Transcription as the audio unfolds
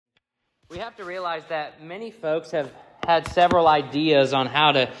We have to realize that many folks have had several ideas on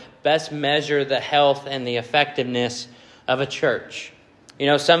how to best measure the health and the effectiveness of a church. You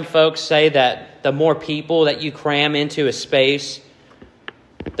know, some folks say that the more people that you cram into a space,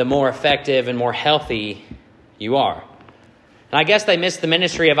 the more effective and more healthy you are. And I guess they missed the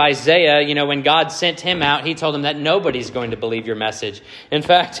ministry of Isaiah. You know, when God sent him out, he told him that nobody's going to believe your message. In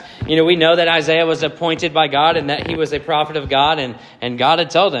fact, you know, we know that Isaiah was appointed by God and that he was a prophet of God. And God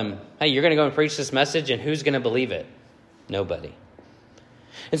had told him, hey, you're going to go and preach this message, and who's going to believe it? Nobody.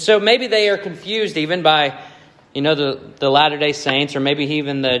 And so maybe they are confused even by, you know, the Latter-day Saints, or maybe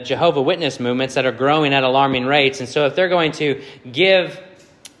even the Jehovah's Witness movements that are growing at alarming rates. And so if they're going to give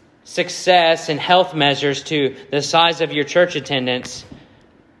success and health measures to the size of your church attendance,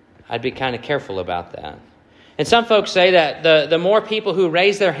 I'd be kind of careful about that. And some folks say that the more people who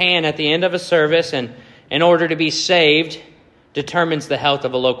raise their hand at the end of a service and in order to be saved determines the health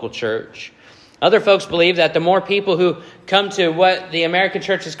of a local church. Other folks believe that the more people who come to what the American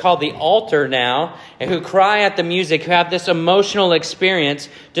church is called the altar now, and who cry at the music, who have this emotional experience,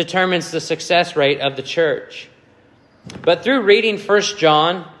 determines the success rate of the church. But through reading 1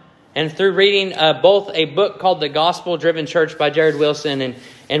 John, and through reading both a book called The Gospel-Driven Church by Jared Wilson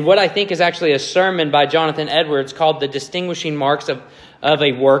and what I think is actually a sermon by Jonathan Edwards called The Distinguishing Marks of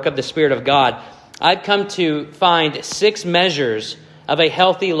a Work of the Spirit of God, I've come to find 6 measures of a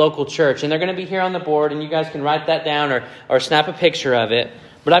healthy local church. And they're going to be here on the board, and you guys can write that down or snap a picture of it.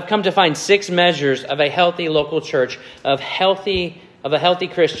 But I've come to find 6 measures of a healthy local church, of a healthy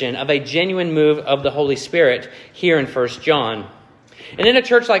Christian, of a genuine move of the Holy Spirit here in 1 John. And in a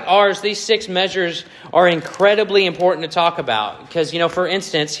church like ours, these 6 measures are incredibly important to talk about. Because, you know, for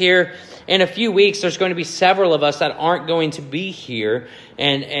instance, here in a few weeks, there's going to be several of us that aren't going to be here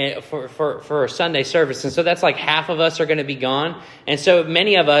and for a Sunday service. And so that's like half of us are going to be gone. And so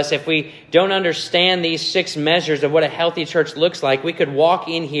many of us, if we don't understand these 6 measures of what a healthy church looks like, we could walk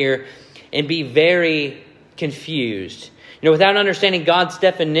in here and be very confused. You know, without understanding God's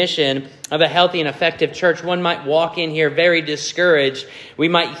definition of a healthy and effective church, one might walk in here very discouraged. We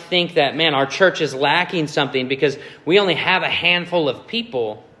might think that, man, our church is lacking something because we only have a handful of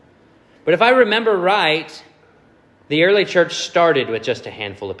people. But if I remember right, the early church started with just a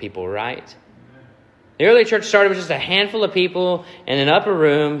handful of people, right? The early church started with just a handful of people in an upper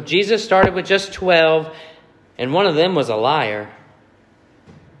room. Jesus started with just 12, and one of them was a liar.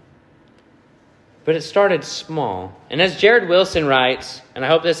 But it started small. And as Jared Wilson writes, and I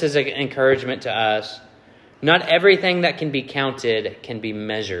hope this is an encouragement to us, not everything that can be counted can be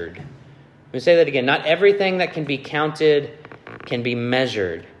measured. Let me say that again. Not everything that can be counted can be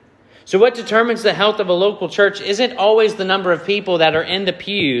measured. So what determines the health of a local church isn't always the number of people that are in the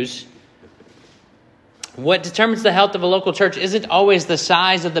pews. What determines the health of a local church isn't always the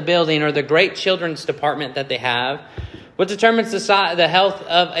size of the building or the great children's department that they have. What determines the health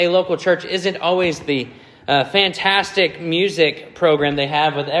of a local church isn't always the fantastic music program they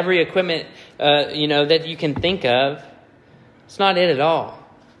have with every equipment that you can think of. It's not it at all.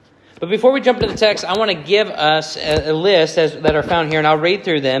 But before we jump into the text, I want to give us a list that are found here, and I'll read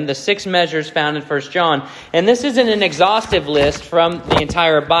through them, the 6 measures found in 1 John. And this isn't an exhaustive list from the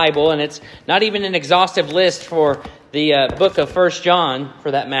entire Bible, and it's not even an exhaustive list for the book of 1 John,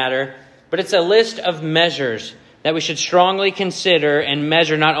 for that matter, but it's a list of measures that we should strongly consider and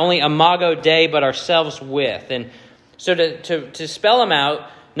measure not only Imago Dei, but ourselves with. And so to spell them out,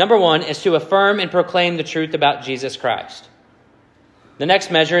 number 1 is to affirm and proclaim the truth about Jesus Christ. The next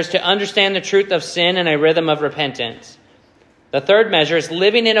measure is to understand the truth of sin in a rhythm of repentance. The third measure is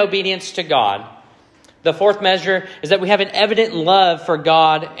living in obedience to God. The fourth measure is that we have an evident love for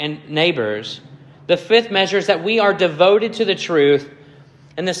God and neighbors. The fifth measure is that we are devoted to the truth.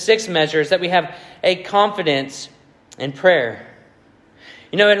 And the sixth measure is that we have a confidence in prayer.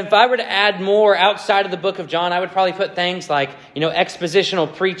 You know, and if I were to add more outside of the book of John, I would probably put things like,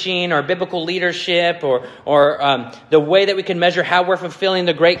 expositional preaching or biblical leadership or the way that we can measure how we're fulfilling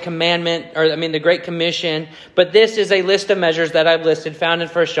the Great Commandment, the Great Commission. But this is a list of measures that I've listed found in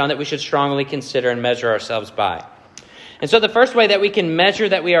 1 John that we should strongly consider and measure ourselves by. And so the first way that we can measure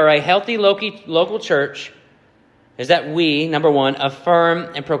that we are a healthy local church is that we, number 1,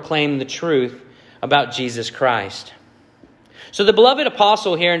 affirm and proclaim the truth about Jesus Christ. So the beloved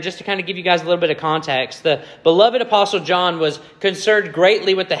apostle here, and just to kind of give you guys a little bit of context, the beloved apostle John was concerned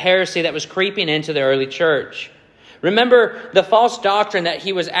greatly with the heresy that was creeping into the early church. Remember, the false doctrine that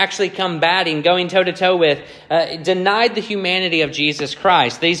he was actually combating, going toe-to-toe with, denied the humanity of Jesus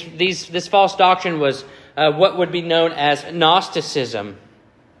Christ. This false doctrine was what would be known as Gnosticism.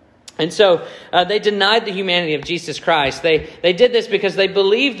 And so they denied the humanity of Jesus Christ. They did this because they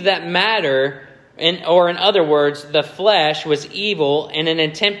believed that matter, or in other words, the flesh, was evil. In an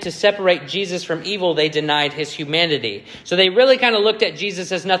attempt to separate Jesus from evil, they denied his humanity. So they really kind of looked at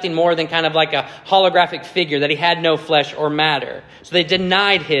Jesus as nothing more than kind of like a holographic figure, that he had no flesh or matter. So they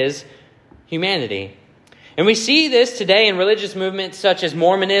denied his humanity. And we see this today in religious movements such as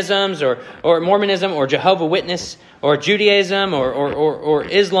Mormonism or Jehovah's Witness or Judaism or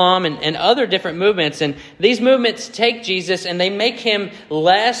Islam and other different movements. And these movements take Jesus and they make him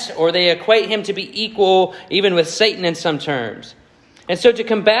less, or they equate him to be equal even with Satan in some terms. And so to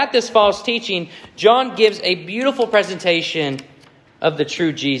combat this false teaching, John gives a beautiful presentation of the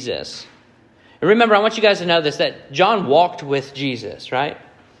true Jesus. And remember, I want you guys to know this, that John walked with Jesus, right?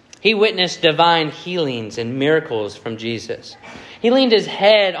 He witnessed divine healings and miracles from Jesus. He leaned his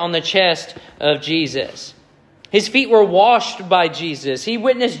head on the chest of Jesus. His feet were washed by Jesus. He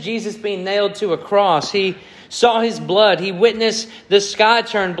witnessed Jesus being nailed to a cross. He saw his blood. He witnessed the sky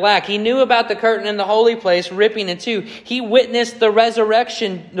turn black. He knew about the curtain in the holy place ripping in two. He witnessed the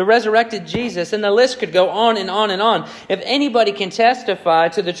resurrection, the resurrected Jesus, and the list could go on and on and on. If anybody can testify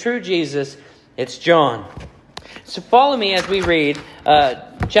to the true Jesus, it's John. So follow me as we read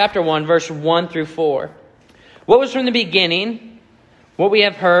chapter 1, verse 1 through 4. What was from the beginning, what we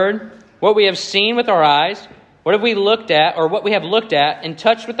have heard, what we have seen with our eyes, what have we looked at, or what we have looked at and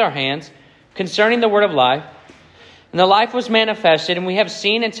touched with our hands, concerning the word of life. And the life was manifested, and we have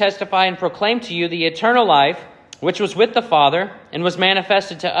seen and testified and proclaimed to you the eternal life, which was with the Father, and was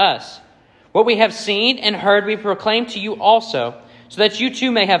manifested to us. What we have seen and heard we proclaim to you also, so that you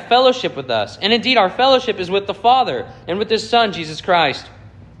too may have fellowship with us. And indeed our fellowship is with the Father, and with his Son, Jesus Christ.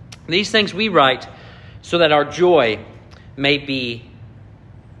 These things we write, so that our joy may be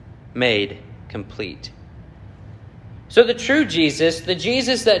made complete. So the true Jesus, the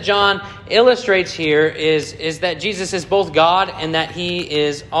Jesus that John illustrates here, is that Jesus is both God and that he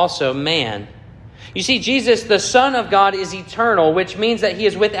is also man. You see, Jesus, the Son of God, is eternal, which means that he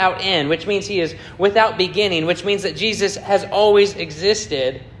is without end, which means he is without beginning, which means that Jesus has always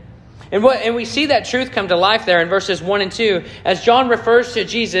existed. And we see that truth come to life there in verses 1 and 2, as John refers to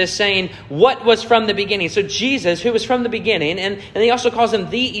Jesus saying, what was from the beginning. So Jesus, who was from the beginning, and he also calls him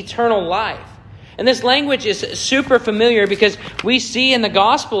the eternal life. And this language is super familiar because we see in the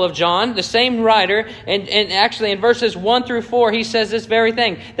Gospel of John, the same writer, and actually in verses 1 through 4, he says this very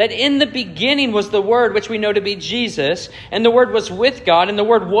thing, that in the beginning was the Word, which we know to be Jesus, and the Word was with God, and the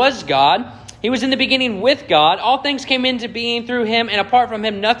Word was God. He was in the beginning with God. All things came into being through him, and apart from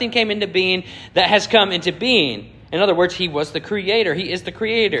him, nothing came into being that has come into being. In other words, he was the creator. He is the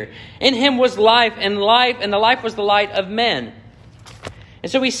creator. In him was life, and the life was the light of men.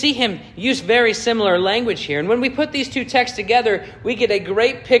 And so we see him use very similar language here. And when we put these two texts together, we get a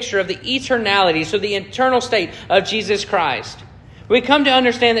great picture of the eternality, so the eternal state of Jesus Christ. We come to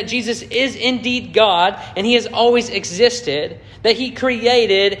understand that Jesus is indeed God, and he has always existed, that he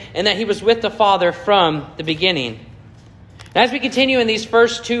created, and that he was with the Father from the beginning. And as we continue in these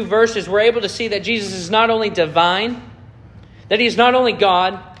first two verses, we're able to see that Jesus is not only divine, that he is not only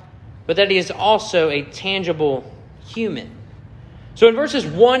God, but that he is also a tangible human. So in verses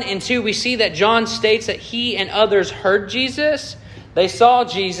 1 and 2, we see that John states that he and others heard Jesus, they saw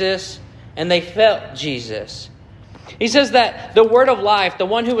Jesus, and they felt Jesus. He says that the Word of life, the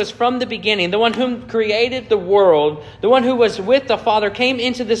one who was from the beginning, the one whom created the world, the one who was with the Father, came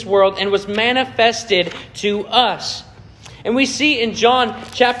into this world and was manifested to us. And we see in John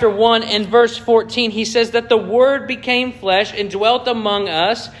chapter 1 and verse 14, he says that the Word became flesh and dwelt among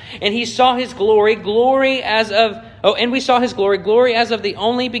us, and he saw his glory, glory as of the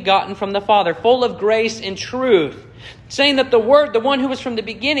only begotten from the Father, full of grace and truth. Saying that the Word, the one who was from the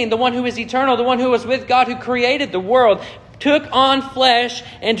beginning, the one who is eternal, the one who was with God, who created the world, took on flesh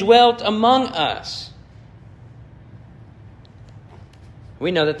and dwelt among us.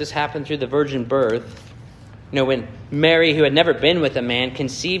 We know that this happened through the virgin birth. You know, when Mary, who had never been with a man,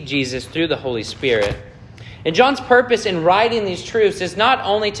 conceived Jesus through the Holy Spirit. And John's purpose in writing these truths is not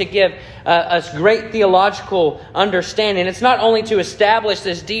only to give us great theological understanding. It's not only to establish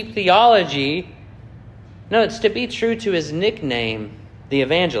this deep theology. No, it's to be true to his nickname, the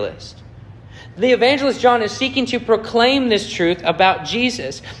evangelist. The evangelist John is seeking to proclaim this truth about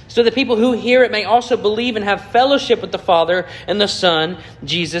Jesus, so that people who hear it may also believe and have fellowship with the Father and the Son,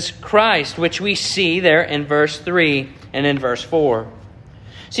 Jesus Christ, which we see there in verse 3 and in verse 4.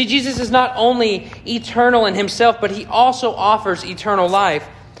 See, Jesus is not only eternal in himself, but he also offers eternal life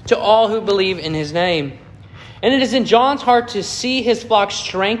to all who believe in his name. And it is in John's heart to see his flock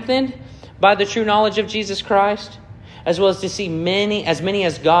strengthened by the true knowledge of Jesus Christ, as well as to see as many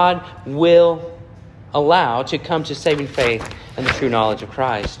as God will allow to come to saving faith and the true knowledge of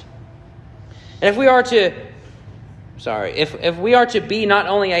Christ. And if we are to be not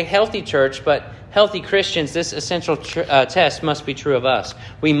only a healthy church, but healthy Christians, this essential test must be true of us.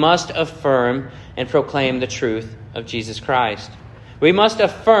 We must affirm and proclaim the truth of Jesus Christ. We must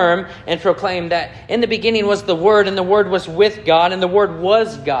affirm and proclaim that in the beginning was the Word, and the Word was with God, and the Word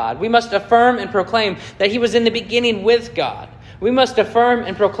was God. We must affirm and proclaim that He was in the beginning with God. We must affirm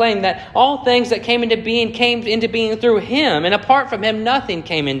and proclaim that all things that came into being through Him, and apart from Him, nothing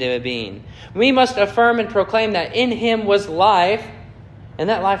came into being. We must affirm and proclaim that in Him was life, and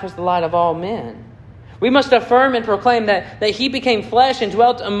that life was the light of all men. We must affirm and proclaim that He became flesh and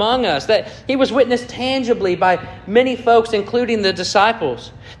dwelt among us, that He was witnessed tangibly by many folks, including the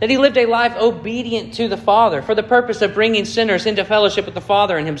disciples, that He lived a life obedient to the Father for the purpose of bringing sinners into fellowship with the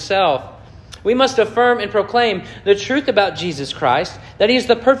Father and Himself. We must affirm and proclaim the truth about Jesus Christ, that He is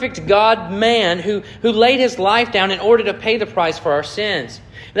the perfect God-man who laid His life down in order to pay the price for our sins,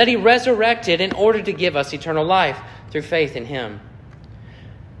 that He resurrected in order to give us eternal life through faith in Him.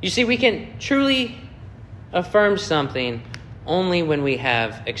 You see, we can truly affirm something only when we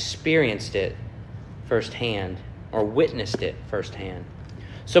have experienced it firsthand or witnessed it firsthand.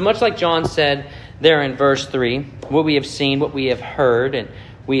 So much like John said there in verse 3, what we have seen, what we have heard, and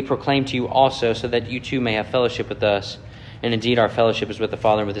we proclaim to you also, so that you too may have fellowship with us. And indeed our fellowship is with the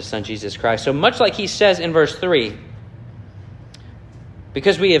Father and with His Son Jesus Christ. So much like he says in verse 3,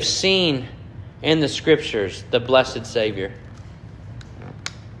 because we have seen in the Scriptures the blessed Savior,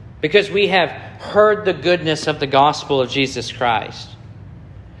 because we have heard the goodness of the gospel of Jesus Christ,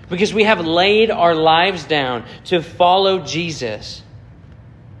 because we have laid our lives down to follow Jesus,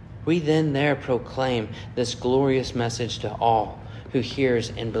 we then there proclaim this glorious message to all who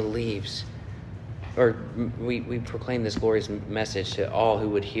hears and believes. Or we proclaim this glorious message to all who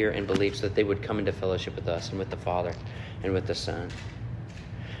would hear and believe, so that they would come into fellowship with us and with the Father and with the Son.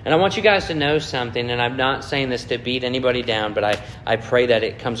 And I want you guys to know something, and I'm not saying this to beat anybody down, but I pray that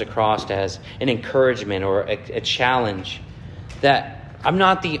it comes across as an encouragement or a challenge, that I'm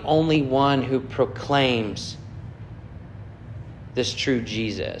not the only one who proclaims this true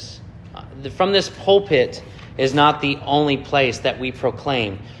Jesus. From this pulpit is not the only place that we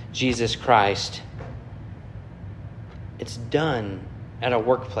proclaim Jesus Christ. It's done at our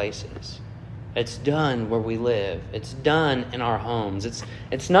workplaces. It's done where we live. It's done in our homes.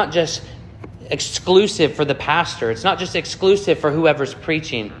 It's not just exclusive for the pastor. It's not just exclusive for whoever's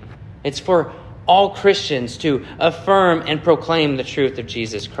preaching. It's for all Christians to affirm and proclaim the truth of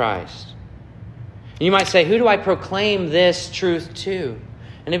Jesus Christ. And you might say, who do I proclaim this truth to?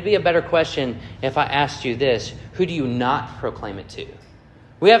 And it'd be a better question if I asked you this: who do you not proclaim it to?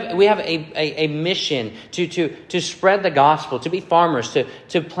 We have a mission to spread the gospel, to be farmers,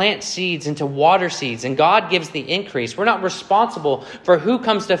 to plant seeds and to water seeds, and God gives the increase. We're not responsible for who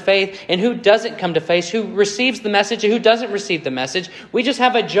comes to faith and who doesn't come to faith, who receives the message and who doesn't receive the message. We just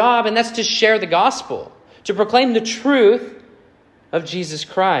have a job, and that's to share the gospel, to proclaim the truth of Jesus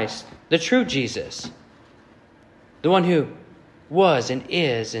Christ, the true Jesus, the one who was and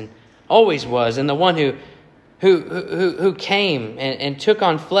is and always was, and the one who came and took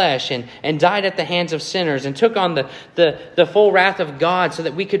on flesh and died at the hands of sinners and took on the full wrath of God so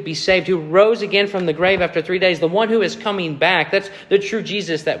that we could be saved, who rose again from the grave after 3 days, the one who is coming back. That's the true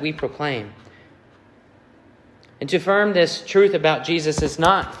Jesus that we proclaim. And to affirm this truth about Jesus is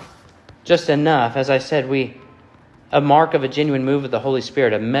not just enough. As I said, a mark of a genuine move of the Holy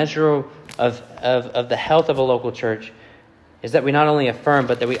Spirit, a measure of the health of a local church, is that we not only affirm,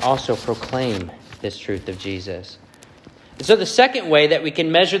 but that we also proclaim this truth of Jesus. And so the second way that we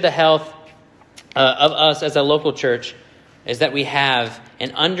can measure the health of us as a local church is that we have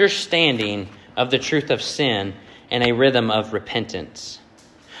an understanding of the truth of sin and a rhythm of repentance.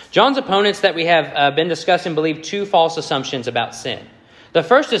 John's opponents that we have been discussing believe two false assumptions about sin. The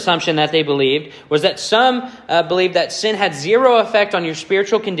first assumption that they believed was that some believed that sin had zero effect on your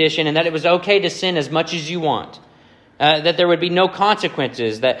spiritual condition and that it was okay to sin as much as you want. That there would be no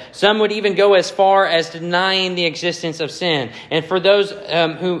consequences, that some would even go as far as denying the existence of sin. And for those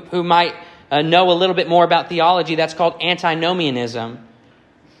who might know a little bit more about theology, that's called antinomianism.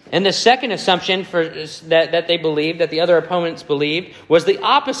 And the second assumption that they believed, that the other opponents believed, was the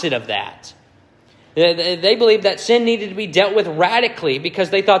opposite of that. They believed that sin needed to be dealt with radically because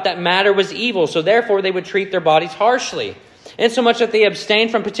they thought that matter was evil, so therefore they would treat their bodies harshly. And so much that they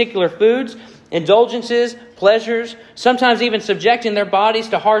abstained from particular foods, indulgences, pleasures, sometimes even subjecting their bodies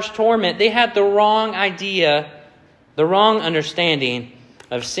to harsh torment. They had the wrong idea, the wrong understanding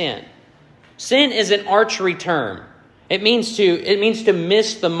of sin. Sin is an archery term. It means to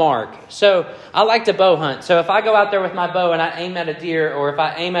miss the mark. So I like to bow hunt. So if I go out there with my bow and I aim at a deer, or if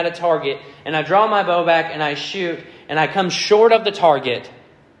I aim at a target and I draw my bow back and I shoot and I come short of the target,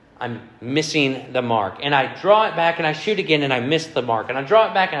 I'm missing the mark. And I draw it back and I shoot again and I miss the mark. And I draw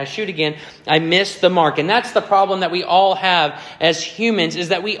it back and I shoot again, I miss the mark. And that's the problem that we all have as humans, is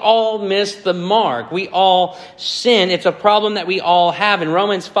that we all miss the mark. We all sin. It's a problem that we all have. In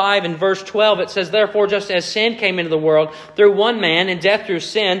Romans 5 and verse 12, it says, "Therefore, just as sin came into the world through one man, and death through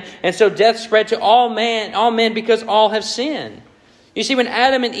sin, and so death spread to all men because all have sinned." You see, when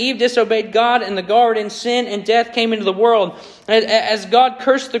Adam and Eve disobeyed God in the garden, sin and death came into the world. As God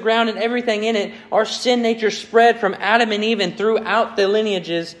cursed the ground and everything in it, our sin nature spread from Adam and Eve and throughout the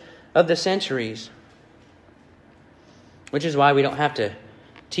lineages of the centuries. Which is why we don't have to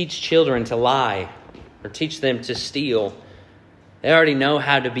teach children to lie or teach them to steal. They already know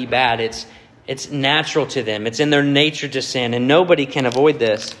how to be bad. It's natural to them. It's in their nature to sin, and nobody can avoid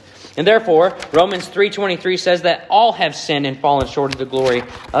this. And therefore, Romans 3:23 says that all have sinned and fallen short of the glory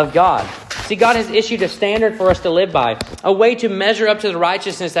of God. See, God has issued a standard for us to live by, a way to measure up to the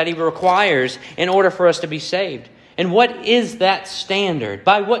righteousness that He requires in order for us to be saved. And what is that standard?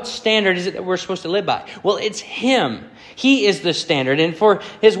 By what standard is it that we're supposed to live by? Well, it's Him. He is the standard. And for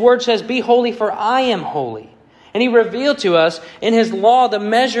His word says, "Be holy, for I am holy." And He revealed to us in His law the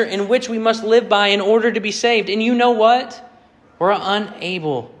measure in which we must live by in order to be saved. And you know what? We're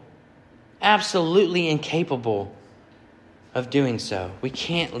unable, absolutely incapable of doing so. We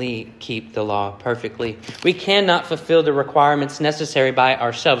can't keep the law perfectly. We cannot fulfill the requirements necessary by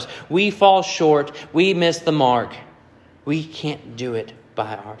ourselves. We fall short. We miss the mark. We can't do it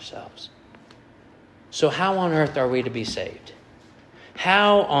by ourselves. So how on earth are we to be saved?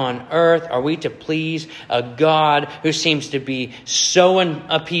 How on earth are we to please a God who seems to be so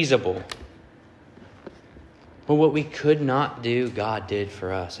unappeasable? Well, what we could not do, God did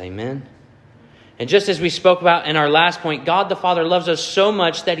for us. Amen? And just as we spoke about in our last point, God the Father loves us so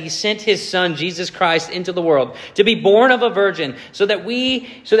much that He sent His Son, Jesus Christ, into the world to be born of a virgin so that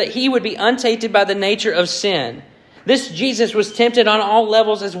He would be untainted by the nature of sin. This Jesus was tempted on all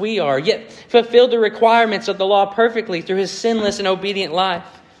levels as we are, yet fulfilled the requirements of the law perfectly through His sinless and obedient life.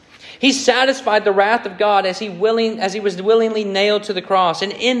 He satisfied the wrath of God as He was willingly nailed to the cross.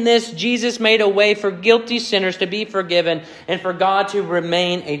 And in this, Jesus made a way for guilty sinners to be forgiven and for God to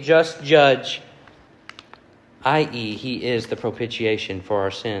remain a just judge, i.e., He is the propitiation for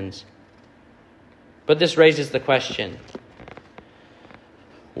our sins. But this raises the question,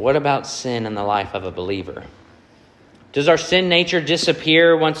 what about sin in the life of a believer? Does our sin nature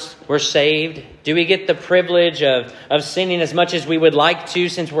disappear once we're saved? Do we get the privilege of sinning as much as we would like to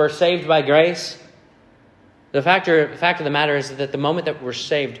since we're saved by grace? The fact of the matter is that the moment that we're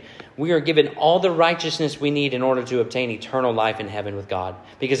saved, we are given all the righteousness we need in order to obtain eternal life in heaven with God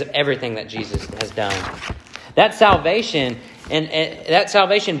because of everything that Jesus has done. That salvation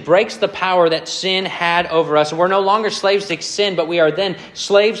breaks the power that sin had over us. We're no longer slaves to sin, but we are then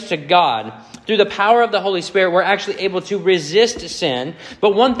slaves to God. Through the power of the Holy Spirit, we're actually able to resist sin.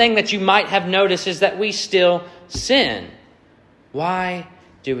 But one thing that you might have noticed is that we still sin. Why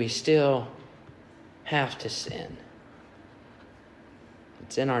do we still have to sin?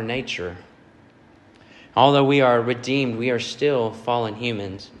 It's in our nature. Although we are redeemed, we are still fallen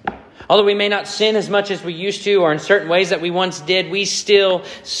humans. Although we may not sin as much as we used to or in certain ways that we once did, we still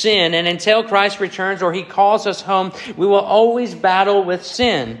sin. And until Christ returns or He calls us home, we will always battle with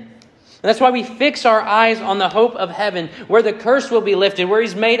sin. And that's why we fix our eyes on the hope of heaven, where the curse will be lifted, where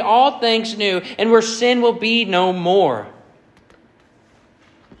He's made all things new, and where sin will be no more.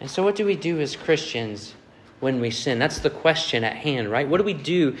 And so what do we do as Christians when we sin? That's the question at hand, right? What do we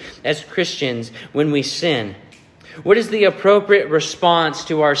do as Christians when we sin? What is the appropriate response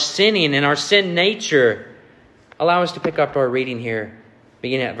to our sinning and our sin nature? Allow us to pick up our reading here,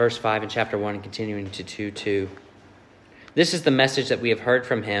 beginning at verse 5 in chapter 1 and continuing to 2:2. This is the message that we have heard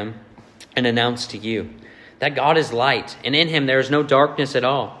from Him and announced to you, that God is light, and in Him there is no darkness at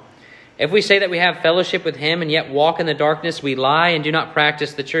all. If we say that we have fellowship with Him and yet walk in the darkness, we lie and do not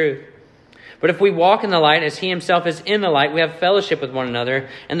practice the truth. But if we walk in the light as He Himself is in the light, we have fellowship with one another,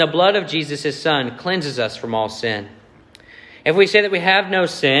 and the blood of Jesus, His Son, cleanses us from all sin. If we say that we have no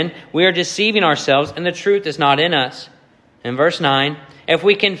sin, we are deceiving ourselves, and the truth is not in us. In verse 9, if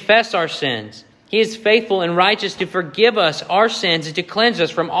we confess our sins, He is faithful and righteous to forgive us our sins and to cleanse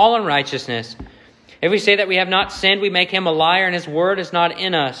us from all unrighteousness. If we say that we have not sinned, we make Him a liar, and His word is not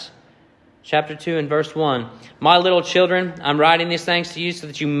in us. Chapter 2 and verse 1. My little children, I'm writing these things to you so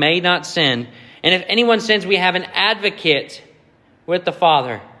that you may not sin. And if anyone sins, we have an advocate with the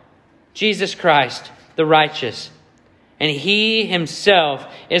Father, Jesus Christ, the righteous. And He Himself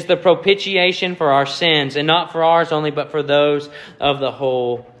is the propitiation for our sins, and not for ours only, but for those of the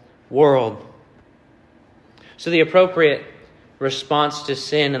whole world. So the appropriate response to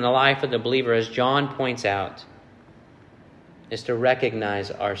sin in the life of the believer, as John points out, is to recognize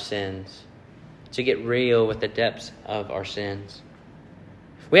our sins, to get real with the depths of our sins.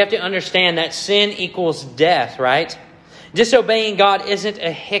 We have to understand that sin equals death, right? Disobeying God isn't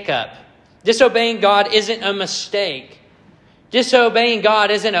a hiccup. Disobeying God isn't a mistake. Disobeying God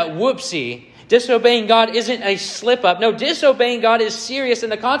isn't a whoopsie. Disobeying God isn't a slip-up. No, disobeying God is serious,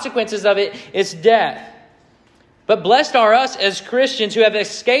 and the consequences of it is death. But blessed are us as Christians who have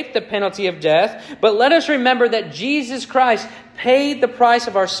escaped the penalty of death. But let us remember that Jesus Christ paid the price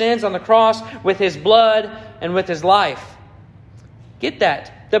of our sins on the cross with His blood and with His life. Get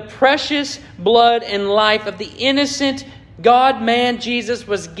that. The precious blood and life of the innocent God-man Jesus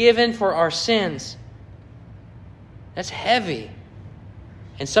was given for our sins. That's heavy.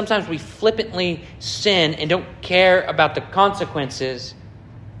 And sometimes we flippantly sin and don't care about the consequences.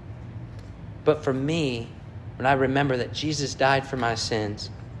 But for me, when I remember that Jesus died for my sins,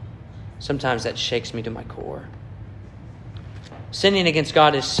 sometimes that shakes me to my core. Sinning against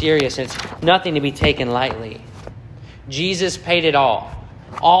God is serious, and it's nothing to be taken lightly. Jesus paid it all.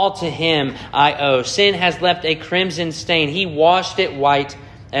 All to Him I owe. Sin has left a crimson stain. He washed it white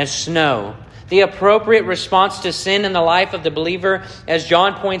as snow. The appropriate response to sin in the life of the believer, as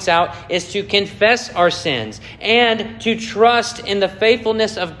John points out, is to confess our sins and to trust in the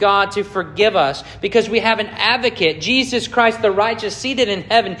faithfulness of God to forgive us, because we have an advocate, Jesus Christ the righteous, seated in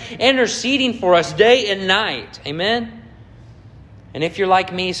heaven, interceding for us day and night. Amen? And if you're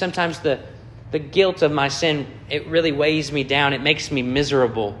like me, sometimes the guilt of my sin, it really weighs me down. It makes me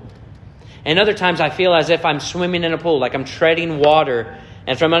miserable. And other times I feel as if I'm swimming in a pool, like I'm treading water,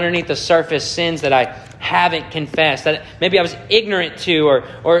 and from underneath the surface, sins that I haven't confessed, that maybe I was ignorant to,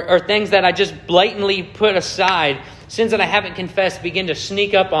 or things that I just blatantly put aside, sins that I haven't confessed begin to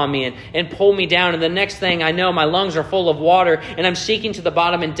sneak up on me and pull me down. And the next thing I know, my lungs are full of water, and I'm sinking to the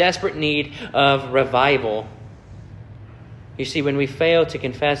bottom in desperate need of revival. You see, when we fail to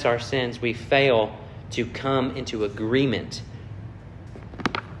confess our sins, we fail to come into agreement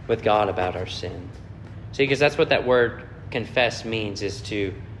with God about our sin. See, because that's what that word confess means, is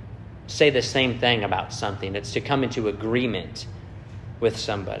to say the same thing about something. It's to come into agreement with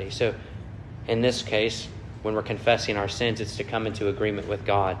somebody. So in this case, when we're confessing our sins, it's to come into agreement with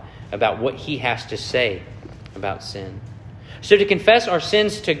God about what He has to say about sin. So to confess our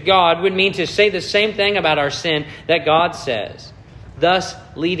sins to God would mean to say the same thing about our sin that God says, thus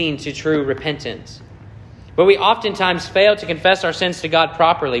leading to true repentance. But we oftentimes fail to confess our sins to God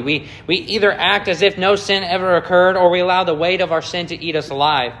properly. We either act as if no sin ever occurred, or we allow the weight of our sin to eat us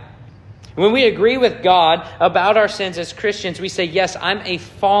alive. When we agree with God about our sins as Christians, we say, yes, I'm a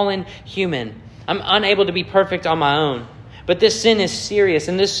fallen human. I'm unable to be perfect on my own. But this sin is serious,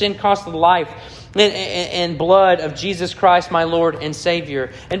 and this sin cost the life and blood of Jesus Christ, my Lord and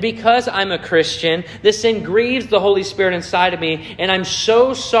Savior. And because I'm a Christian, this sin grieves the Holy Spirit inside of me, and I'm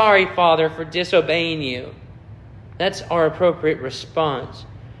so sorry, Father, for disobeying you. That's our appropriate response.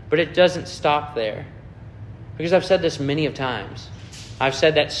 But it doesn't stop there. Because I've said this many of times. I've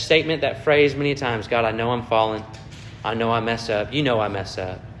said that statement, that phrase many times. God, I know I'm fallen. I know I mess up. You know I mess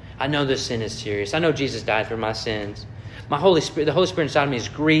up. I know this sin is serious. I know Jesus died for my sins. The Holy Spirit inside of me is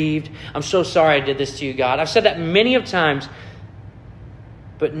grieved. I'm so sorry I did this to you, God. I've said that many of times,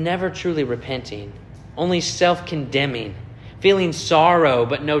 but never truly repenting. Only self-condemning. Feeling sorrow,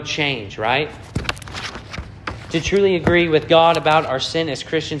 but no change, right? To truly agree with God about our sin as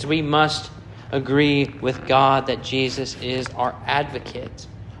Christians, we must agree with God that Jesus is our advocate,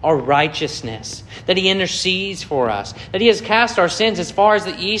 our righteousness, that He intercedes for us, that He has cast our sins as far as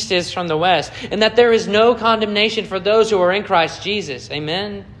the east is from the west, and that there is no condemnation for those who are in Christ Jesus.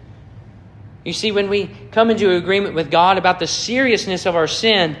 Amen? You see, when we come into agreement with God about the seriousness of our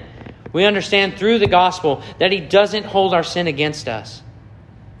sin, we understand through the gospel that He doesn't hold our sin against us.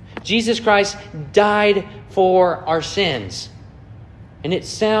 Jesus Christ died for our sins. And it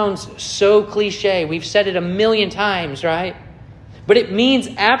sounds so cliche. We've said it a million times, right? But it means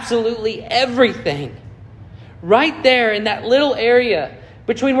absolutely everything. Right there in that little area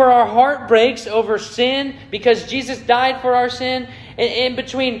between where our heart breaks over sin because Jesus died for our sin, and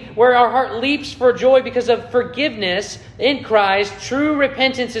between where our heart leaps for joy because of forgiveness in Christ, true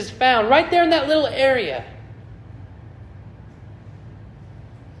repentance is found. Right there in that little area.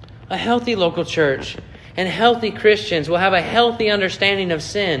 A healthy local church and healthy Christians will have a healthy understanding of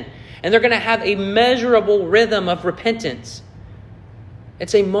sin. And they're going to have a measurable rhythm of repentance.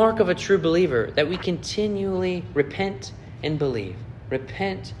 It's a mark of a true believer that we continually repent and believe.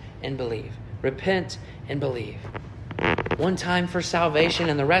 Repent and believe. Repent and believe. One time for salvation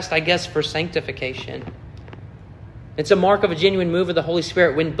and the rest, I guess, for sanctification. It's a mark of a genuine move of the Holy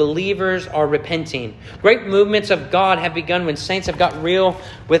Spirit when believers are repenting. Great movements of God have begun when saints have got real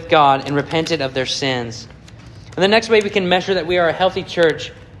with God and repented of their sins. And the next way we can measure that we are a healthy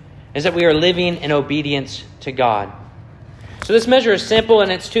church is that we are living in obedience to God. So this measure is simple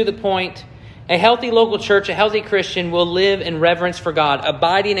and it's to the point. A healthy local church, a healthy Christian will live in reverence for God,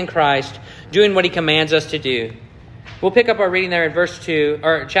 abiding in Christ, doing what He commands us to do. We'll pick up our reading there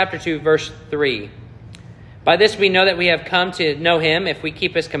in chapter 2, verse 3. By this we know that we have come to know Him if we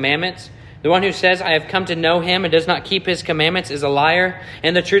keep His commandments. The one who says, I have come to know Him and does not keep His commandments is a liar,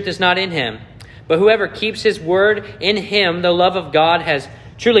 and the truth is not in him. But whoever keeps His word, in him the love of God has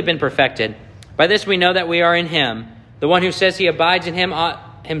truly been perfected. By this we know that we are in Him. The one who says he abides in Him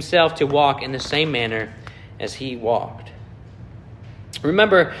ought himself to walk in the same manner as He walked.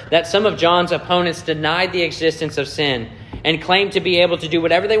 Remember that some of John's opponents denied the existence of sin and claimed to be able to do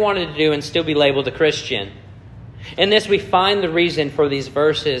whatever they wanted to do and still be labeled a Christian. In this we find the reason for these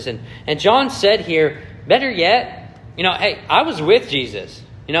verses. And John said here, better yet, hey, I was with Jesus.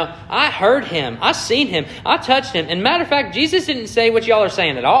 I heard Him. I seen Him. I touched Him. And matter of fact, Jesus didn't say what y'all are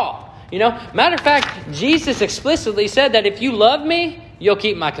saying at all. Matter of fact, Jesus explicitly said that if you love me, you'll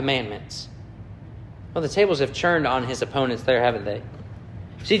keep my commandments. Well, the tables have turned on His opponents there, haven't they?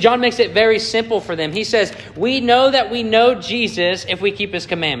 See, John makes it very simple for them. He says, we know that we know Jesus if we keep His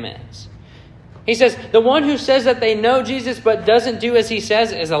commandments. He says, the one who says that they know Jesus but doesn't do as He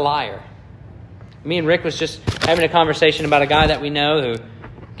says is a liar. Me and Rick was just having a conversation about a guy that we know who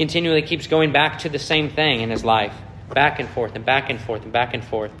continually keeps going back to the same thing in his life. Back and forth and back and forth and back and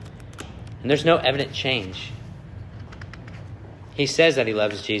forth. And there's no evident change. He says that he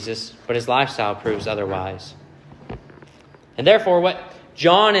loves Jesus, but his lifestyle proves otherwise. And therefore, what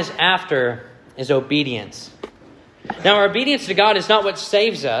John is after is obedience. Now, our obedience to God is not what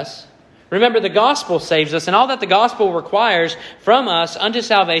saves us. Remember, the gospel saves us, and all that the gospel requires from us unto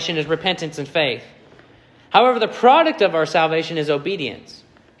salvation is repentance and faith. However, the product of our salvation is obedience.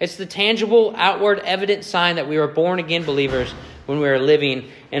 It's the tangible, outward, evident sign that we are born-again believers when we are living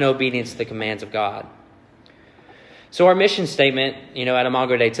in obedience to the commands of God. So our mission statement, at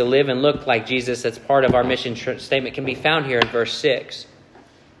Imago Dei, to live and look like Jesus, that's part of our mission statement, can be found here in verse 6.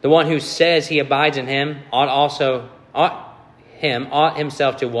 The one who says he abides in Him ought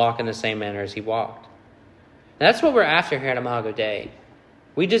himself to walk in the same manner as He walked. And that's what we're after here at Imago Dei.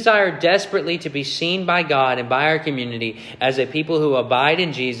 We desire desperately to be seen by God and by our community as a people who abide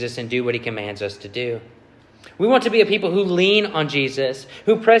in Jesus and do what He commands us to do. We want to be a people who lean on Jesus,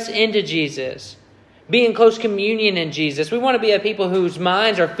 who press into Jesus, be in close communion in Jesus. We want to be a people whose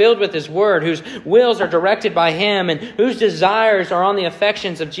minds are filled with His Word, whose wills are directed by Him, and whose desires are on the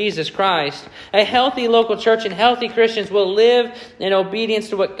affections of Jesus Christ. A healthy local church and healthy Christians will live in obedience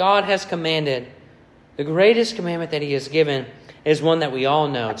to what God has commanded. The greatest commandment that He has given is one that we all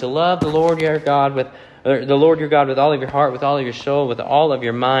know: to love the Lord your God with all of your heart, with all of your soul, with all of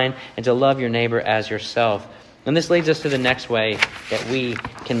your mind, and to love your neighbor as yourself. And this leads us to the next way that we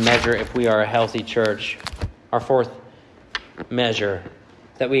can measure if we are a healthy church. Our fourth measure,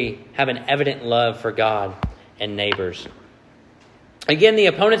 that we have an evident love for God and neighbors. Again, the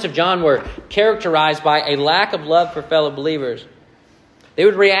opponents of John were characterized by a lack of love for fellow believers. They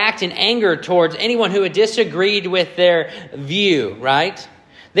would react in anger towards anyone who had disagreed with their view, right?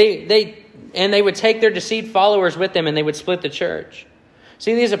 They would take their deceived followers with them and they would split the church.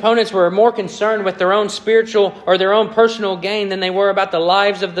 See, these opponents were more concerned with their own spiritual or their own personal gain than they were about the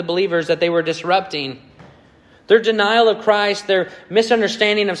lives of the believers that they were disrupting. Their denial of Christ, their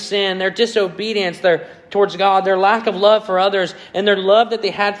misunderstanding of sin, their disobedience towards God, their lack of love for others, and their love that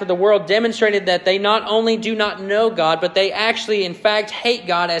they had for the world demonstrated that they not only do not know God, but they actually, in fact, hate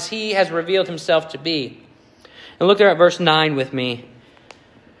God as He has revealed Himself to be. And look there at verse 9 with me.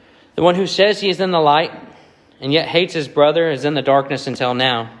 The one who says he is in the light and yet hates his brother is in the darkness until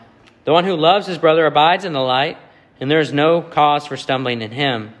now. The one who loves his brother abides in the light, and there is no cause for stumbling in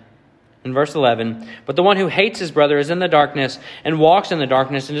him. In verse 11, but the one who hates his brother is in the darkness and walks in the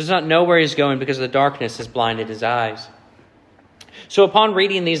darkness and does not know where he is going because the darkness has blinded his eyes. So upon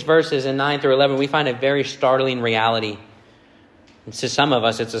reading these verses in 9 through 11, we find a very startling reality. And to some of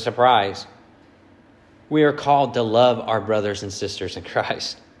us, it's a surprise. We are called to love our brothers and sisters in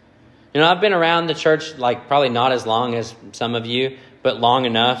Christ. I've been around the church, probably not as long as some of you, but long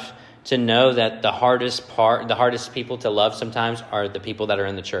enough to know that the hardest people to love sometimes are the people that are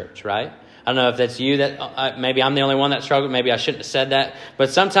in the church, right? I don't know if that's you, that maybe I'm the only one that struggled. Maybe I shouldn't have said that.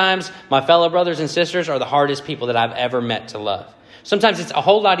 But sometimes my fellow brothers and sisters are the hardest people that I've ever met to love. Sometimes it's a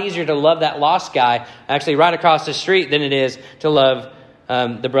whole lot easier to love that lost guy actually right across the street than it is to love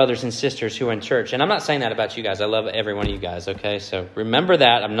the brothers and sisters who are in church. And I'm not saying that about you guys. I love every one of you guys, okay? So remember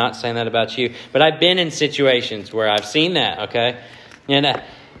that. I'm not saying that about you. But I've been in situations where I've seen that, okay? And,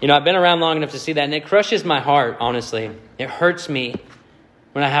 I've been around long enough to see that. And it crushes my heart, honestly. It hurts me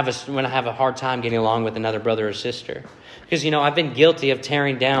when I have a hard time getting along with another brother or sister. Because, I've been guilty of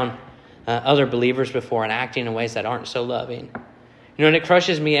tearing down other believers before and acting in ways that aren't so loving. And it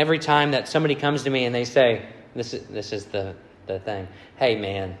crushes me every time that somebody comes to me and they say, this is the thing. Hey,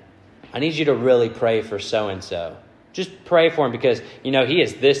 man, I need you to really pray for so-and-so. Just pray for him because, he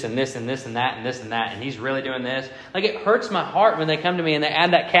is this and this and this and that and this and that, and he's really doing this. Like, it hurts my heart when they come to me and they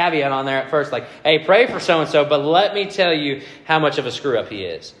add that caveat on there at first, like, hey, pray for so-and-so, but let me tell you how much of a screw-up he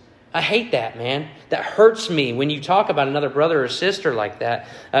is. I hate that, man. That hurts me when you talk about another brother or sister like that.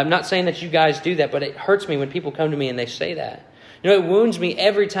 I'm not saying that you guys do that, but it hurts me when people come to me and they say that. It wounds me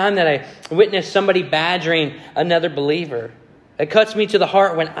every time that I witness somebody badgering another believer. It cuts me to the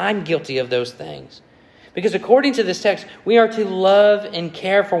heart when I'm guilty of those things. Because according to this text, we are to love and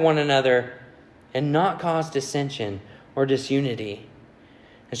care for one another and not cause dissension or disunity.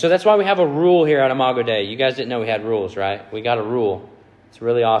 And so that's why we have a rule here at Imago Dei. You guys didn't know we had rules, right? We got a rule. It's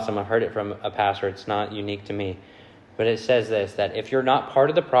really awesome. I've heard it from a pastor. It's not unique to me. But it says this, that if you're not part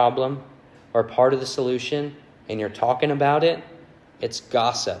of the problem or part of the solution and you're talking about it, it's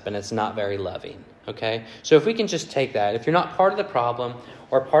gossip and it's not very loving. Okay? So if we can just take that, if you're not part of the problem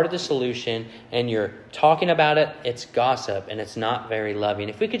or part of the solution and you're talking about it, it's gossip and it's not very loving.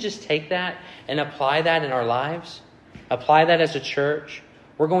 If we could just take that and apply that in our lives, apply that as a church,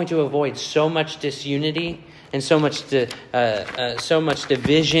 we're going to avoid so much disunity and so much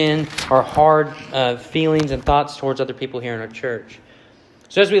division or hard feelings and thoughts towards other people here in our church.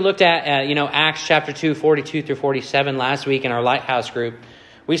 So as we looked at Acts chapter 2, 42 through 47 last week in our Lighthouse group,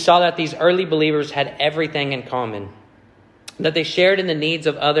 we saw that these early believers had everything in common, that they shared in the needs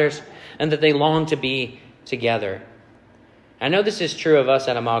of others, and that they longed to be together. I know this is true of us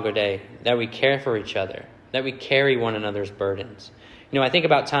at Imago Dei, that we care for each other, that we carry one another's burdens. I think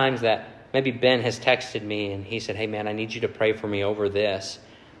about times that maybe Ben has texted me and he said, hey man, I need you to pray for me over this.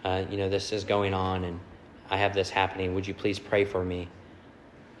 This is going on and I have this happening. Would you please pray for me?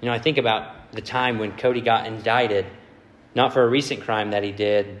 I think about the time when Cody got indicted, not for a recent crime that he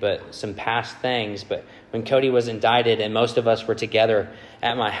did, but some past things. But when Cody was indicted and most of us were together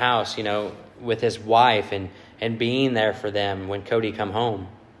at my house, with his wife and being there for them when Cody come home.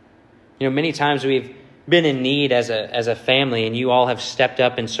 Many times we've been in need as a family and you all have stepped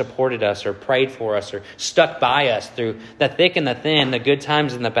up and supported us or prayed for us or stuck by us through the thick and the thin, the good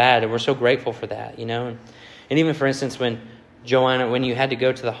times and the bad. And we're so grateful for that, And even, for instance, when Joanna, when you had to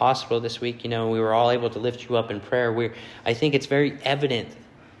go to the hospital this week, we were all able to lift you up in prayer. I think it's very evident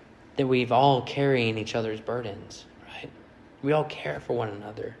that we've all carrying each other's burdens, right? We all care for one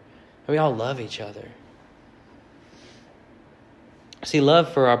another. And we all love each other. See,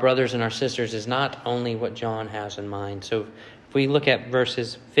 love for our brothers and our sisters is not only what John has in mind. So if we look at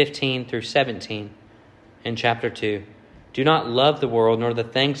verses 15 through 17 in chapter 2, do not love the world nor the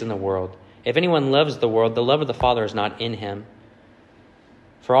things in the world. If anyone loves the world, the love of the Father is not in him.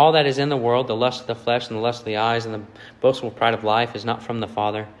 For all that is in the world, the lust of the flesh and the lust of the eyes and the boastful pride of life is not from the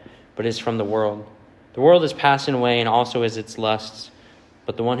Father, but is from the world. The world is passing away and also is its lusts,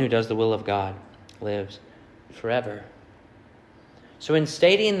 but the one who does the will of God lives forever. So in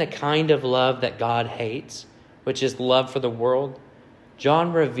stating the kind of love that God hates, which is love for the world,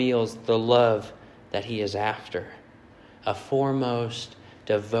 John reveals the love that he is after. A foremost,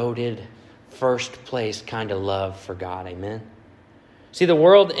 devoted, first place kind of love for God. Amen. See, the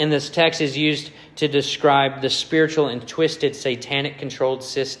world in this text is used to describe the spiritual and twisted satanic controlled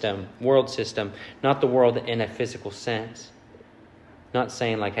world system, not the world in a physical sense. Not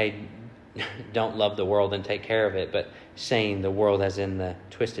saying like, hey, don't love the world and take care of it, but saying the world as in the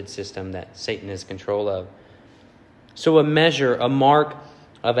twisted system that Satan is in control of. So a mark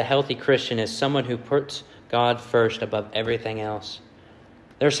of a healthy Christian is someone who puts God first above everything else.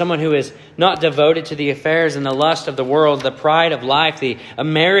 There's someone who is not devoted to the affairs and the lust of the world, the pride of life, the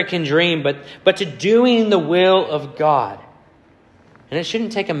American dream, but to doing the will of God. And it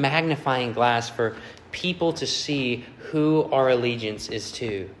shouldn't take a magnifying glass for people to see who our allegiance is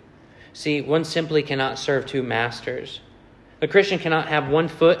to. See, one simply cannot serve two masters. A Christian cannot have one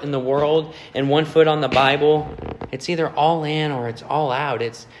foot in the world and one foot on the Bible It's either all in or it's all out.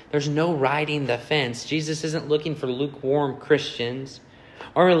 There's no riding the fence. Jesus isn't looking for lukewarm Christians.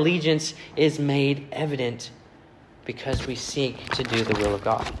 Our allegiance is made evident because we seek to do the will of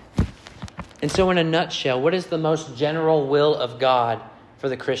God. And so in a nutshell, what is the most general will of God for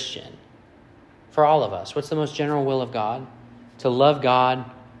the Christian? For all of us, what's the most general will of God? To love God,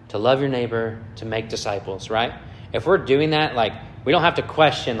 to love your neighbor, to make disciples, right? If we're doing that, we don't have to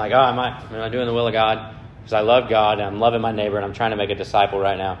question, am I doing the will of God? Because I love God, and I'm loving my neighbor, and I'm trying to make a disciple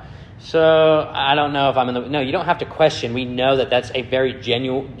right now. So I don't know if I'm in the... No, you don't have to question. We know that that's a very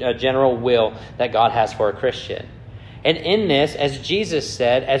general will that God has for a Christian. And in this, as Jesus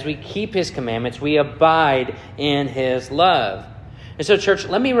said, as we keep his commandments, we abide in his love. And so, church,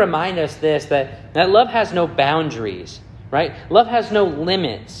 let me remind us this, that love has no boundaries, right? Love has no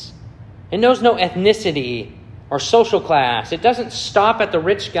limits. It knows no ethnicity or social class. It doesn't stop at the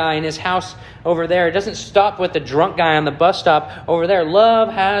rich guy in his house over there. It doesn't stop with the drunk guy on the bus stop over there. Love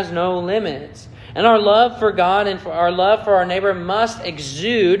has no limits. And our love for God and for our love for our neighbor must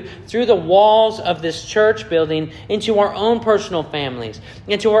exude through the walls of this church building into our own personal families,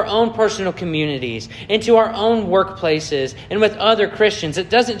 into our own personal communities, into our own workplaces, and with other Christians. It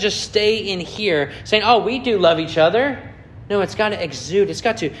doesn't just stay in here saying, oh, we do love each other. No, it's got to exude. It's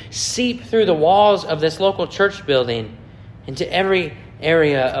got to seep through the walls of this local church building into every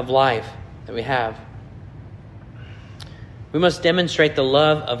area of life that we have. We must demonstrate the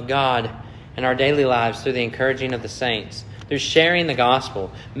love of God in our daily lives through the encouraging of the saints, through sharing the gospel,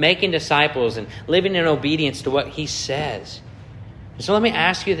 making disciples, and living in obedience to what he says. And so let me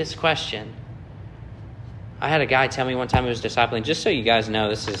ask you this question. I had a guy tell me one time he was discipling, just so you guys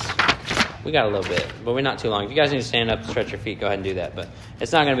know, we got a little bit, but we're not too long. If you guys need to stand up and stretch your feet, go ahead and do that. But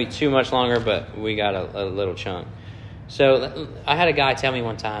it's not going to be too much longer, but we got a little chunk. So I had a guy tell me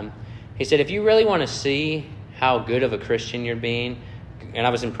one time, he said, if you really want to see how good of a Christian you're being, and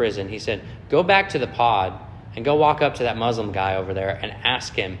I was in prison, he said, go back to the pod and go walk up to that Muslim guy over there and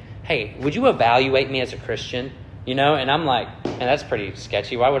ask him, hey, would you evaluate me as a Christian? And I'm like, man, that's pretty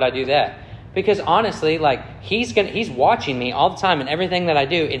sketchy. Why would I do that? Because honestly, he's watching me all the time and everything that I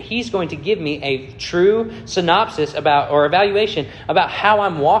do, and he's going to give me a true synopsis or evaluation about how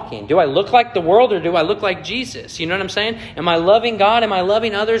I'm walking. Do I look like the world or do I look like Jesus? You know what I'm saying? Am I loving God? Am I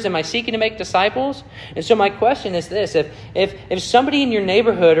loving others? Am I seeking to make disciples? And so my question is this: if somebody in your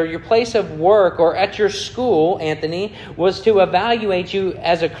neighborhood or your place of work or at your school, Anthony, was to evaluate you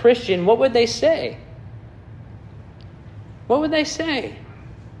as a Christian, what would they say? What would they say?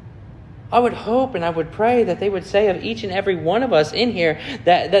 I would hope and I would pray that they would say of each and every one of us in here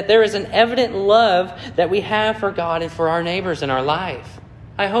that there is an evident love that we have for God and for our neighbors in our life.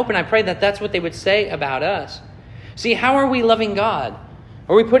 I hope and I pray that that's what they would say about us. See, how are we loving God?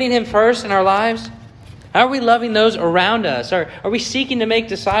 Are we putting him first in our lives? How are we loving those around us? Are we seeking to make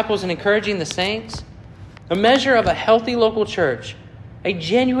disciples and encouraging the saints? A measure of a healthy local church, a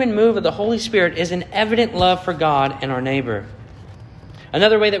genuine move of the Holy Spirit, is an evident love for God and our neighbor.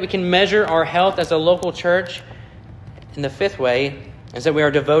 Another way that we can measure our health as a local church, and the fifth way, is that we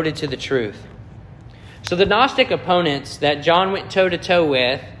are devoted to the truth. So the Gnostic opponents that John went toe-to-toe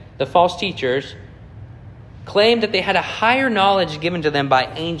with, the false teachers, claimed that they had a higher knowledge given to them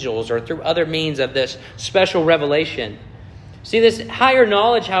by angels or through other means of this special revelation. See, this higher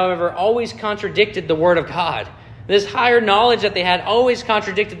knowledge, however, always contradicted the Word of God. This higher knowledge that they had always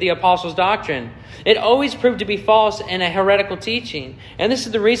contradicted the apostles' doctrine. It always proved to be false and a heretical teaching. And this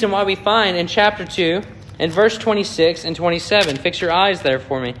is the reason why we find in chapter 2, in verse 26 and 27, fix your eyes there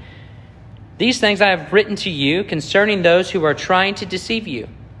for me. These things I have written to you concerning those who are trying to deceive you.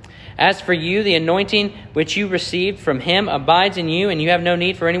 As for you, the anointing which you received from him abides in you, and you have no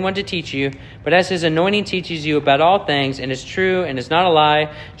need for anyone to teach you. But as his anointing teaches you about all things, and is true and is not a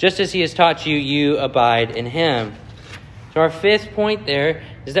lie, just as he has taught you, you abide in him. So our fifth point there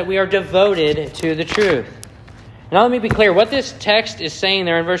is that we are devoted to the truth. Now let me be clear. What this text is saying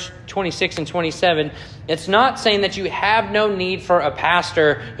there in verse 26 and 27, it's not saying that you have no need for a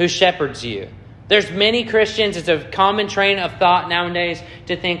pastor who shepherds you. There's many Christians, it's a common train of thought nowadays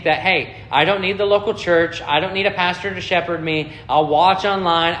to think that, hey, I don't need the local church. I don't need a pastor to shepherd me. I'll watch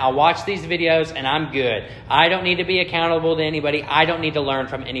online. I'll watch these videos and I'm good. I don't need to be accountable to anybody. I don't need to learn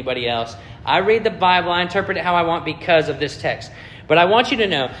from anybody else. I read the Bible. I interpret it how I want because of this text. But I want you to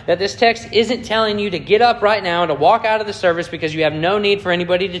know that this text isn't telling you to get up right now and to walk out of the service because you have no need for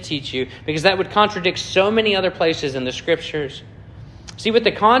anybody to teach you, because that would contradict so many other places in the Scriptures. See, with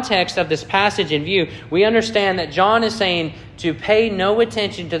the context of this passage in view, we understand that John is saying to pay no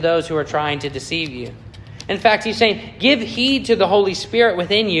attention to those who are trying to deceive you. In fact, he's saying, give heed to the Holy Spirit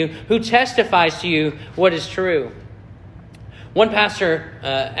within you who testifies to you what is true. One pastor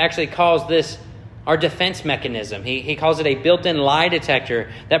actually calls this our defense mechanism. He calls it a built-in lie detector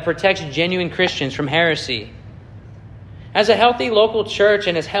that protects genuine Christians from heresy. As a healthy local church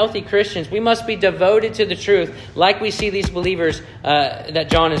and as healthy Christians, we must be devoted to the truth like we see these believers that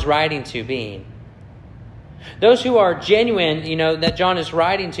John is writing to being. Those who are genuine, that John is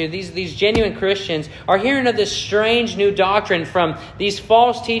writing to, these genuine Christians are hearing of this strange new doctrine from these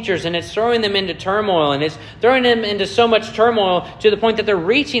false teachers, and it's throwing them into turmoil, and it's throwing them into so much turmoil to the point that they're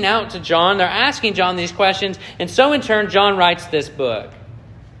reaching out to John, they're asking John these questions, and so in turn, John writes this book.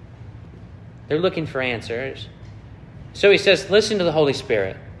 They're looking for answers. So he says, listen to the Holy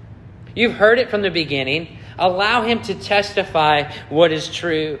Spirit. You've heard it from the beginning. Allow him to testify what is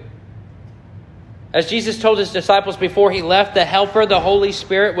true. As Jesus told his disciples before he left, the Helper, the Holy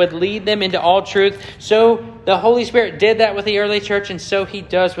Spirit, would lead them into all truth. So the Holy Spirit did that with the early church, and so he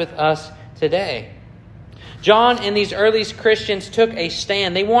does with us today. John and these early Christians took a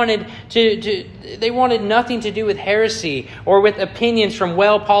stand. They wanted nothing to do with heresy or with opinions from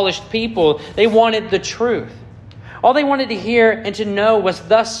well-polished people. They wanted the truth. All they wanted to hear and to know was,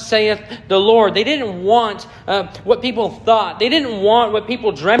 thus saith the Lord. They didn't want what people thought. They didn't want what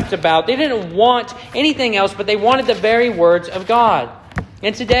people dreamt about. They didn't want anything else, but they wanted the very words of God.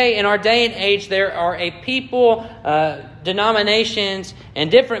 And today, in our day and age, there are a people, denominations, and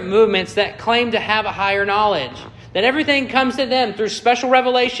different movements that claim to have a higher knowledge. That everything comes to them through special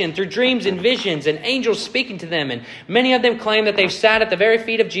revelation, through dreams and visions, and angels speaking to them. And many of them claim that they've sat at the very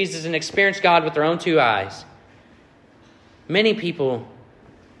feet of Jesus and experienced God with their own two eyes. Many people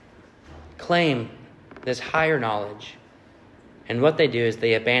claim this higher knowledge. And what they do is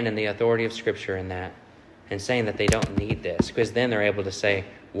they abandon the authority of Scripture in that and saying that they don't need this, because then they're able to say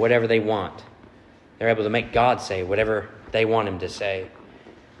whatever they want. They're able to make God say whatever they want him to say.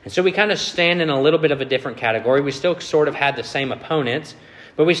 And so we kind of stand in a little bit of a different category. We still sort of had the same opponents,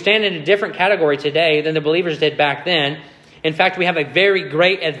 but we stand in a different category today than the believers did back then. In fact, we have a very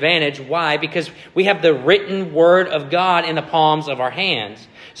great advantage. Why? Because we have the written Word of God in the palms of our hands.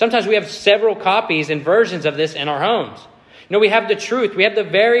 Sometimes we have several copies and versions of this in our homes. We have the truth. We have the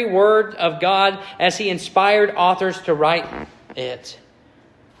very Word of God as He inspired authors to write it.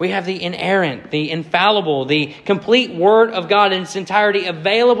 We have the inerrant, the infallible, the complete Word of God in its entirety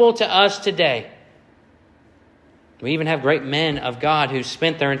available to us today. We even have great men of God who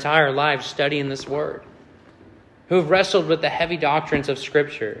spent their entire lives studying this Word, who have wrestled with the heavy doctrines of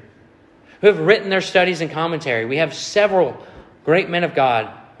Scripture, who have written their studies and commentary. We have several great men of God,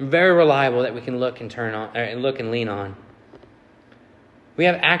 very reliable, that we can look and lean on. We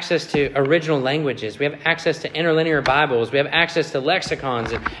have access to original languages. We have access to interlinear Bibles. We have access to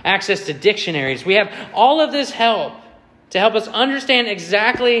lexicons and access to dictionaries. We have all of this help to help us understand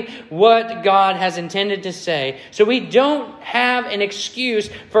exactly what God has intended to say, so we don't have an excuse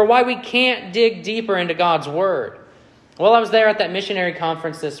for why we can't dig deeper into God's Word. Well, I was there at that missionary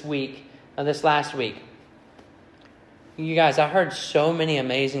conference this last week. You guys, I heard so many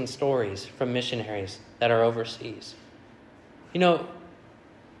amazing stories from missionaries that are overseas.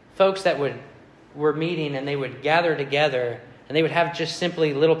 Folks that were meeting, and they would gather together, and they would have just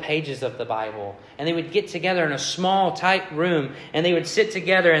simply little pages of the Bible. And they would get together in a small, tight room, and they would sit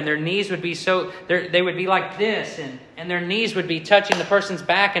together, and their knees would be they would be like this, and their knees would be touching the person's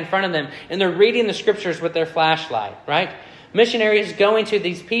back in front of them, and they're reading the Scriptures with their flashlight, right? Missionaries going to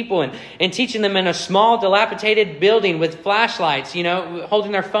these people and teaching them in a small, dilapidated building with flashlights,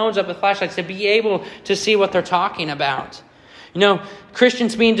 holding their phones up with flashlights to be able to see what they're talking about.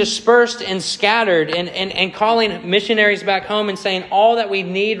 Christians being dispersed and scattered and calling missionaries back home and saying all that we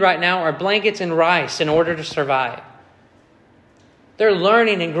need right now are blankets and rice in order to survive. They're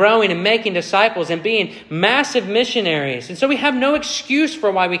learning and growing and making disciples and being massive missionaries. And so we have no excuse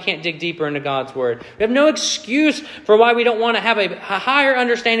for why we can't dig deeper into God's Word. We have no excuse for why we don't want to have a higher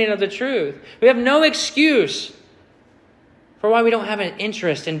understanding of the truth. We have no excuse for why we don't have an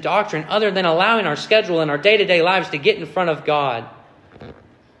interest in doctrine other than allowing our schedule and our day-to-day lives to get in front of God.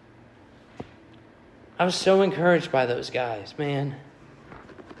 I was so encouraged by those guys, man.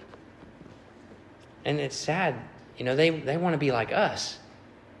 And it's sad. They want to be like us.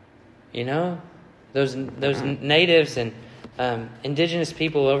 Those natives and indigenous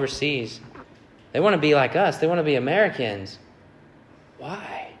people overseas, they want to be like us. They want to be Americans.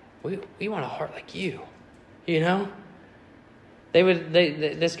 Why? We want a heart like you.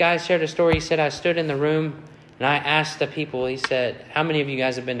 This guy shared a story. He said, I stood in the room and I asked the people, he said, how many of you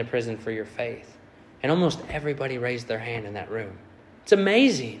guys have been to prison for your faith? And almost everybody raised their hand in that room. It's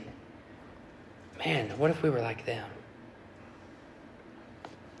amazing. Man, what if we were like them?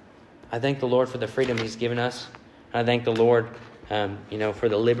 I thank the Lord for the freedom He's given us. I thank the Lord, for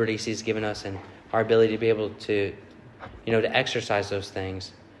the liberties He's given us and our ability to be able to, to exercise those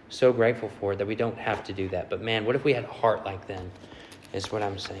things. So grateful for it that we don't have to do that. But man, what if we had a heart like them, is what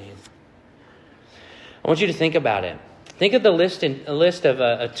I'm saying. I want you to think about it. Think of a list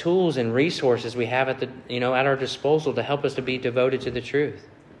of tools and resources we have at our disposal to help us to be devoted to the truth.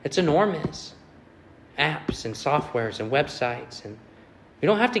 It's enormous. Apps and softwares and websites, and we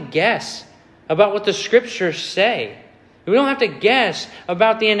don't have to guess about what the Scriptures say. We don't have to guess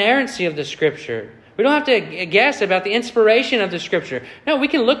about the inerrancy of the Scripture. We don't have to guess about the inspiration of the Scripture. No, we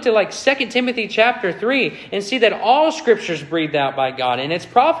can look to 2 Timothy chapter 3 and see that all Scripture is breathed out by God, and it's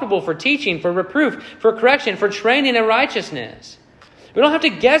profitable for teaching, for reproof, for correction, for training in righteousness. We don't have to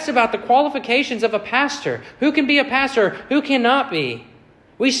guess about the qualifications of a pastor. Who can be a pastor? Who cannot be?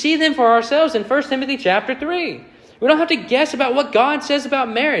 We see them for ourselves in 1 Timothy chapter 3. We don't have to guess about what God says about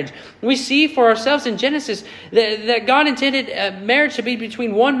marriage. We see for ourselves in Genesis that God intended marriage to be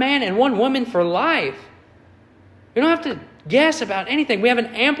between one man and one woman for life. We don't have to guess about anything. We have an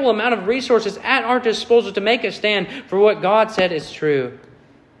ample amount of resources at our disposal to make a stand for what God said is true.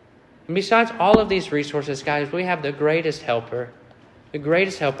 And besides all of these resources, guys, we have the greatest helper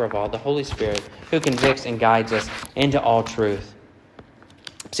of all, the Holy Spirit, who convicts and guides us into all truth.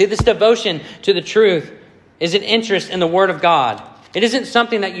 See, this devotion to the truth is an interest in the Word of God. It isn't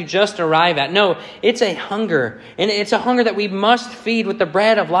something that you just arrive at. No, it's a hunger. And it's a hunger that we must feed with the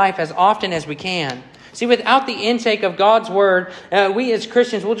bread of life as often as we can. See, without the intake of God's Word, we as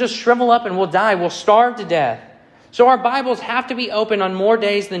Christians will just shrivel up and we'll die. We'll starve to death. So our Bibles have to be open on more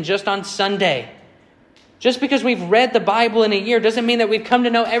days than just on Sunday. Just because we've read the Bible in a year doesn't mean that we've come to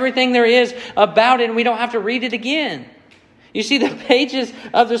know everything there is about it and we don't have to read it again. You see, the pages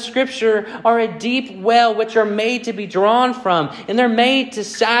of the Scripture are a deep well which are made to be drawn from. And they're made to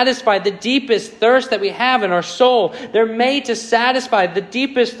satisfy the deepest thirst that we have in our soul. They're made to satisfy the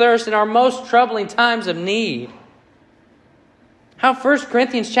deepest thirst in our most troubling times of need. How 1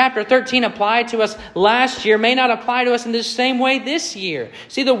 Corinthians chapter 13 applied to us last year may not apply to us in the same way this year.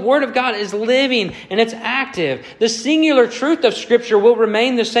 See, the Word of God is living and it's active. The singular truth of Scripture will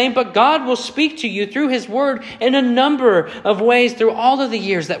remain the same, but God will speak to you through His Word in a number of ways through all of the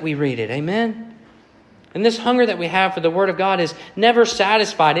years that we read it. Amen? And this hunger that we have for the Word of God is never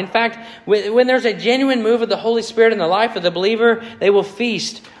satisfied. In fact, when there's a genuine move of the Holy Spirit in the life of the believer, they will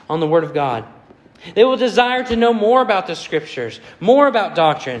feast on the Word of God. They will desire to know more about the Scriptures, more about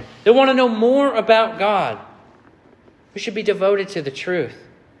doctrine. They want to know more about God. We should be devoted to the truth.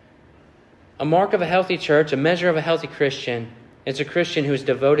 A mark of a healthy church, a measure of a healthy Christian, is a Christian who is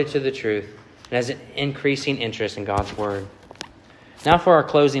devoted to the truth and has an increasing interest in God's Word. Now for our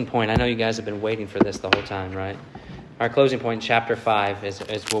closing point. I know you guys have been waiting for this the whole time, right? Our closing point in chapter 5 is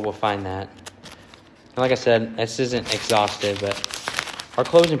where we'll find that. And like I said, this isn't exhaustive, but our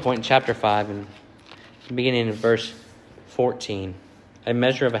closing point in chapter 5 and beginning in verse 14, a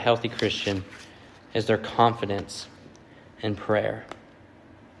measure of a healthy Christian is their confidence in prayer.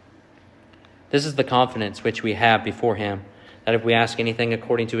 This is the confidence which we have before Him, that if we ask anything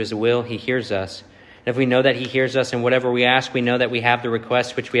according to His will, He hears us. And if we know that He hears us in whatever we ask, we know that we have the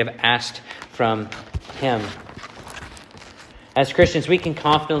request which we have asked from Him. As Christians, we can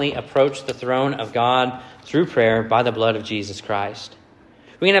confidently approach the throne of God through prayer by the blood of Jesus Christ.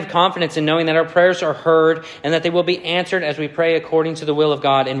 We can have confidence in knowing that our prayers are heard and that they will be answered as we pray according to the will of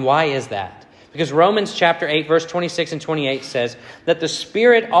God. And why is that? Because Romans chapter 8, verse 26 and 28 says that the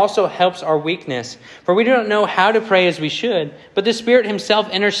Spirit also helps our weakness. For we do not know how to pray as we should, but the Spirit Himself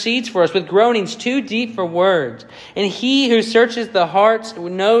intercedes for us with groanings too deep for words. And He who searches the hearts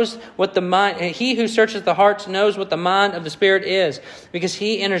knows what the mind of the Spirit is, because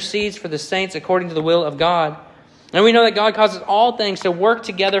He intercedes for the saints according to the will of God. And we know that God causes all things to work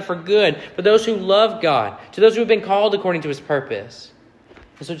together for good for those who love God, to those who have been called according to His purpose.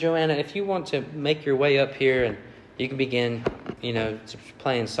 And so, Joanna, if you want to make your way up here and you can begin,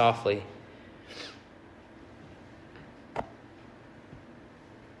 playing softly.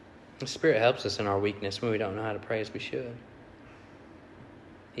 The Spirit helps us in our weakness when we don't know how to pray as we should.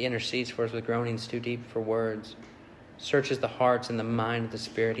 He intercedes for us with groanings too deep for words, searches the hearts and the mind of the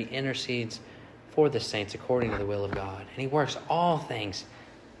Spirit. He intercedes for the saints according to the will of God. And He works all things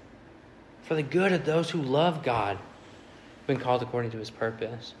for the good of those who love God, who've been called according to His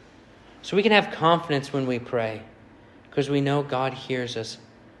purpose. So we can have confidence when we pray, because we know God hears us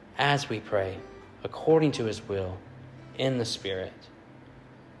as we pray, according to His will, in the Spirit.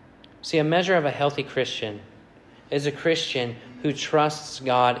 See, a measure of a healthy Christian is a Christian who trusts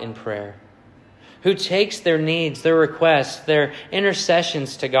God in prayer, who takes their needs, their requests, their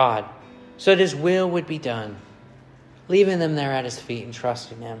intercessions to God so that His will would be done, leaving them there at His feet and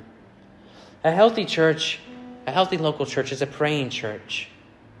trusting Him. A healthy church, a healthy local church is a praying church.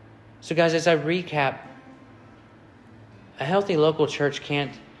 So guys, as I recap, a healthy local church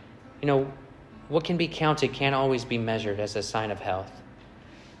can't, what can be counted can't always be measured as a sign of health.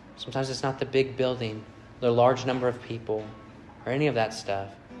 Sometimes it's not the big building, the large number of people, or any of that stuff.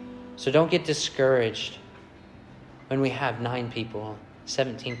 So don't get discouraged when we have 9 people,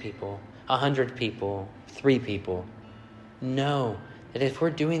 17 people, 100 people, 3 people. Know that if we're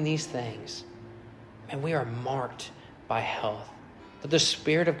doing these things, and we are marked by health, that the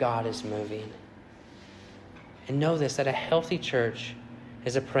Spirit of God is moving. And know this, that a healthy church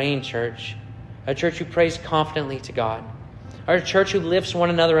is a praying church, a church who prays confidently to God, or a church who lifts one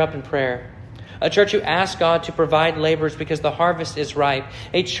another up in prayer, a church who asks God to provide laborers because the harvest is ripe,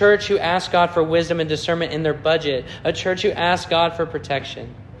 a church who asks God for wisdom and discernment in their budget, a church who asks God for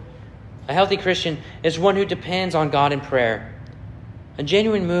protection. A healthy Christian is one who depends on God in prayer. A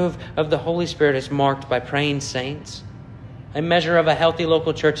genuine move of the Holy Spirit is marked by praying saints. A measure of a healthy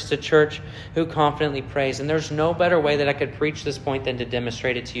local church is a church who confidently prays. And there's no better way that I could preach this point than to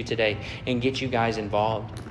demonstrate it to you today and get you guys involved.